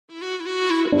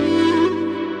Good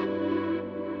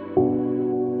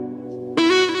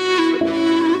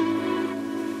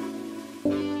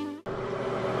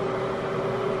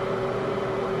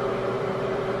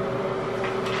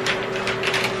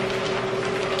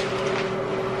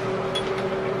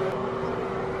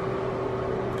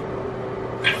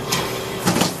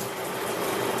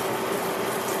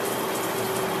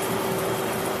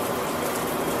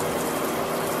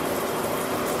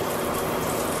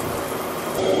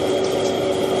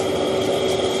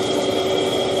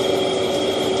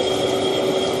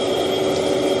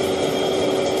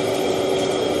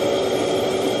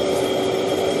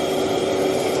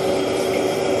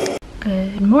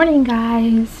morning,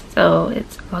 guys. So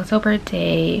it's October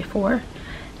day 4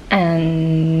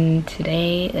 and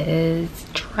today is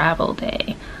travel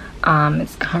day.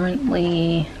 It's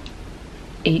currently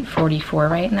 8:44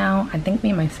 right now. I think me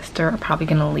and my sister are probably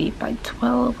gonna leave by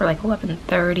 12 or like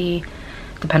 11:30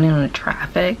 depending on the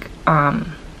traffic.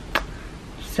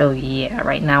 So yeah,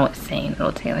 right now it's saying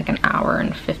it'll take like an hour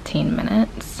and 15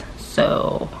 minutes,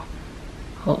 so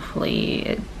hopefully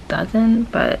it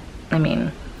doesn't, but I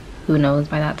mean, who knows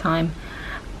by that time.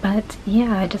 But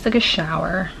yeah, I just took a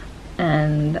shower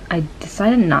and I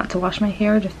decided not to wash my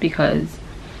hair just because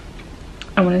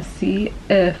I want to see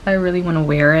if I really want to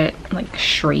wear it like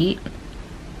straight,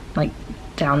 like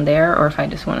down there, or if I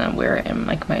just want to wear it in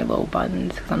like my low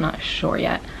buns, because I'm not sure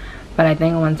yet. But I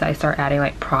think once I start adding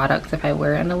like products, if I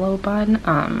wear it in a low bun,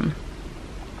 I'm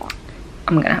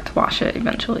gonna have to wash it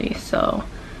eventually, so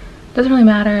doesn't really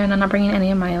matter. And I'm not bringing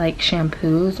any of my like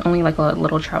shampoos, only like a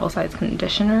little travel size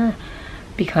conditioner,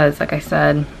 because like I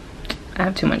said, I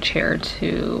have too much hair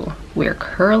to wear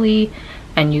curly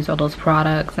and use all those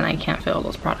products, and I can't fit all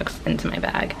those products into my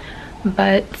bag.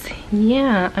 But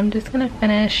yeah, I'm just gonna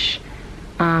finish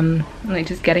like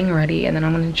just getting ready, and then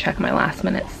I'm gonna check my last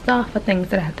minute stuff, the things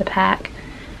that I have to pack,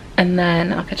 and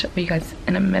then I'll catch up with you guys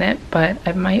in a minute. But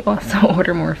I might also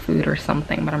order more food or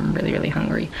something, but I'm really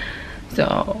hungry,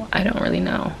 so I don't really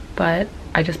know. But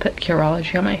I just put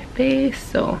Curology on my face,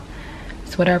 so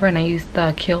it's whatever. And I used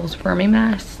the Kiehl's firming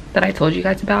mask that I told you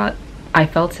guys about. I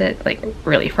felt it like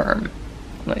really firm,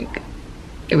 like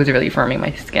it was really firming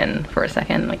my skin for a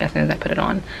second, like as soon as I put it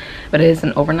on. But it is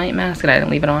an overnight mask and I didn't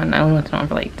leave it on. I only left it on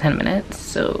for like 10 minutes,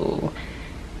 so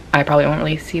I probably won't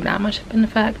really see that much of an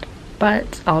effect,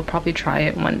 but I'll probably try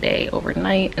it one day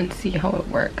overnight and see how it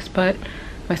works. But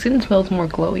my skin smells more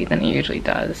glowy than it usually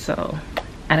does, so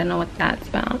I don't know what that's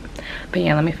about. But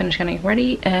yeah, let me finish getting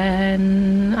ready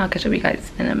and I'll catch up with you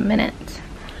guys in a minute.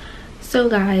 So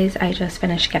guys, I just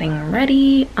finished getting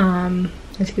ready.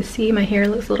 As you can see, my hair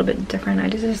looks a little bit different. I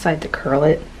just decided to curl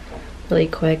it really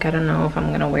quick. I don't know if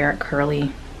I'm gonna wear it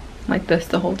curly like this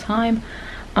the whole time.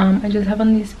 I just have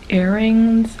on these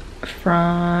earrings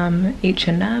from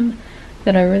H&M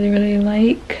that I really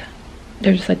like.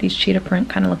 They're just like these cheetah print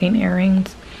kind of looking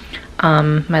earrings.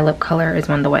 My lip color is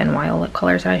one of the Wet n Wild lip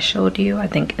colors that I showed you. I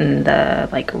think in the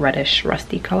like reddish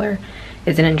rusty color.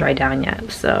 It didn't dry down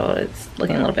yet, so it's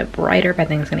looking a little bit brighter, but I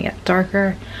think it's gonna get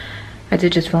darker. I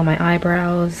did just fill my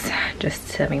eyebrows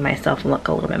just to make myself look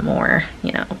a little bit more,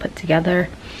 you know, put together.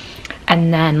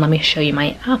 And then let me show you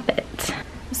my outfit.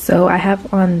 So I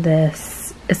have on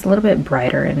this, it's a little bit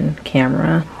brighter in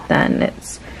camera than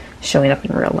it's showing up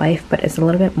in real life, but it's a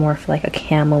little bit more for like a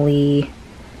camel-y,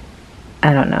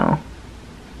 I don't know,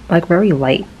 like very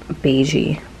light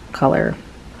beigey color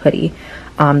hoodie.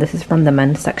 This is from the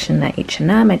men's section at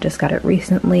H&M. I just got it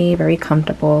recently. Very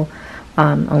comfortable.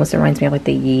 Almost reminds me of like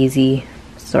the Yeezy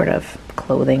sort of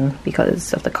clothing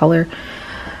because of the color,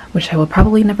 which I will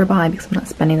probably never buy because I'm not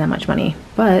spending that much money.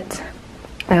 But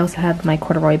I also have my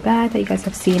corduroy bag that you guys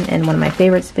have seen in one of my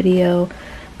favorites video.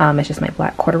 It's just my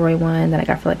black corduroy one that I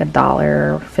got for like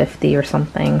 $1.50 or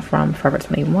something from Forever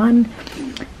 21.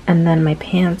 And then my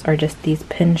pants are just these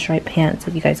pinstripe pants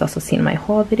that you guys also seen in my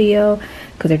haul video,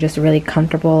 because they're just really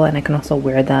comfortable and I can also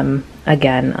wear them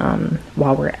again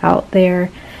while we're out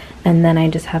there. And then I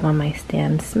just have on my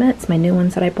Stan Smiths, my new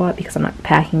ones that I bought because I'm not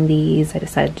packing these. I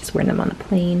decided to just wear them on the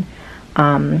plane.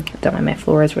 Don't mind my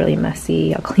floor is really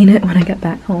messy. I'll clean it when I get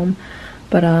back home.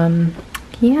 But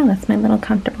yeah, that's my little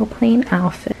comfortable plain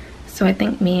outfit. So I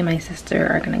think me and my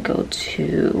sister are gonna go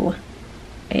to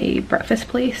a breakfast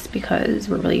place because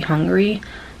we're really hungry.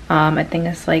 I think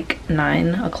it's like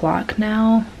 9 o'clock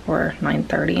now or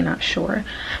 9:30, not sure,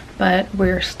 but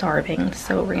we're starving,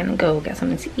 so we're gonna go get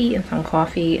something to eat and some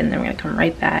coffee, and then we're gonna come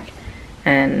right back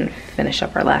and finish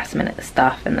up our last minute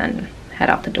stuff and then head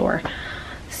out the door.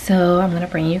 So I'm gonna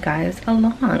bring you guys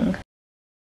along.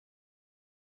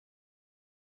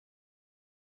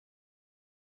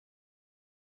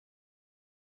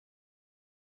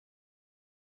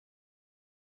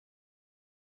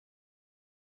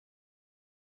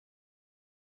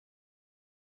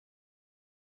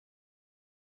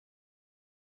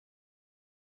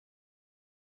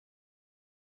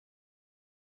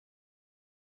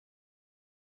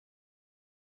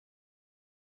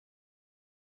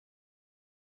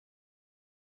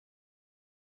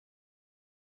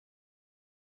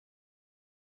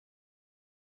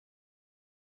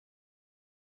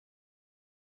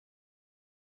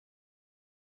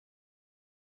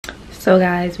 So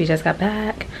guys, we just got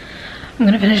back. I'm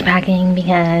gonna finish packing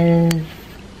because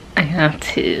I have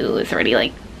to, it's already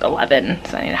like 11,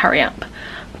 so I need to hurry up.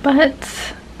 But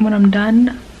when I'm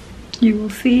done, you will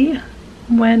see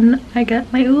when I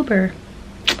get my Uber.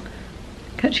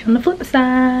 Catch you on the flip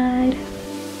side.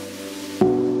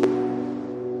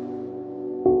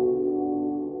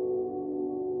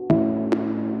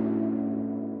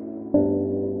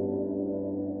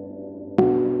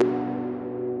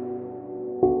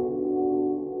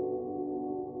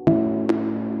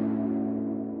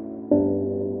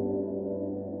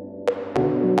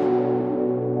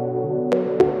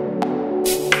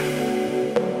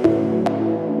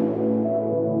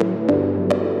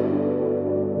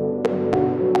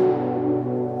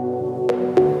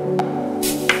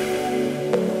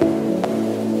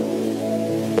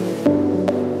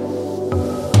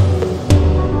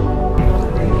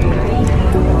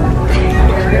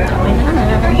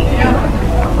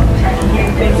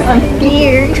 I'm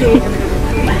scared.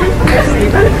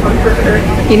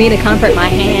 You need to comfort my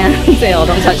hand. Still,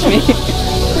 don't touch me.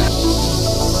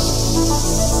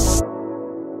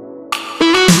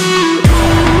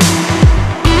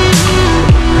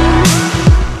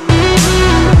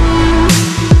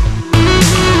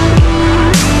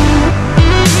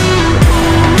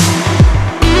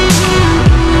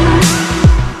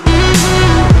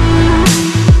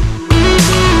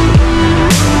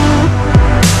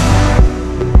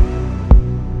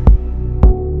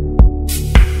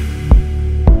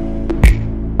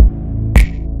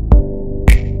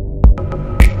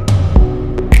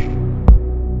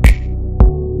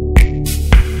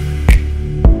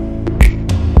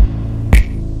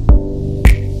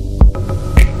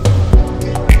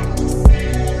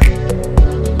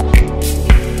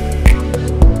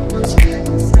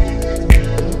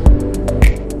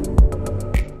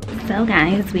 So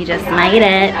guys, we just made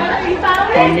it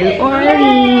to New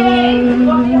Orleans.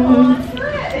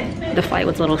 The flight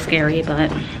was a little scary, but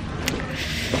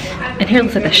and here it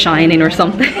looks like The Shining or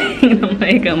something. I'm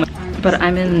like, but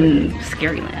I'm in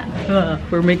Scary Land.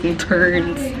 We're making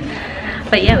turns.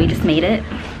 But yeah, we just made it,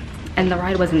 and the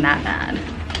ride wasn't that bad,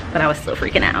 but I was still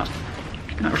freaking out.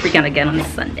 I'll freak out again on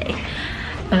Sunday.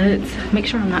 But make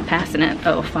sure I'm not passing it.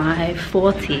 Oh,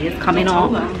 5:40 is coming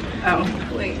on. Oh,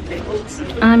 wait.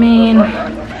 I mean,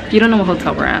 you don't know what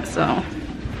hotel we're at, so.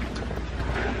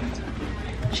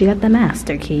 She got the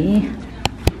master key.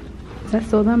 Is that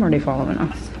still them or are they following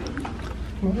us?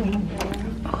 Oh.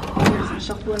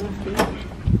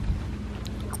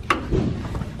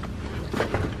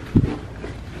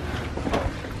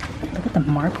 Look at the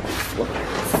marble floors.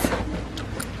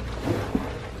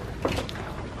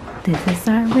 This is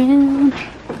our room.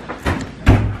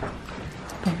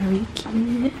 Very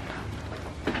cute.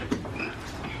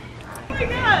 Oh my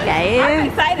god! Guys, I'm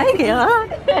excited. Thank you.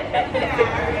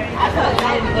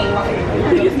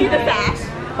 You see the sash?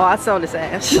 Oh, I saw the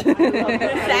sash. The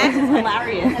sash is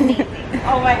hilarious.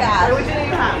 Oh my god. What you do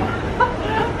you have?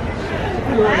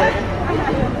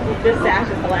 This sash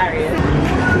is hilarious.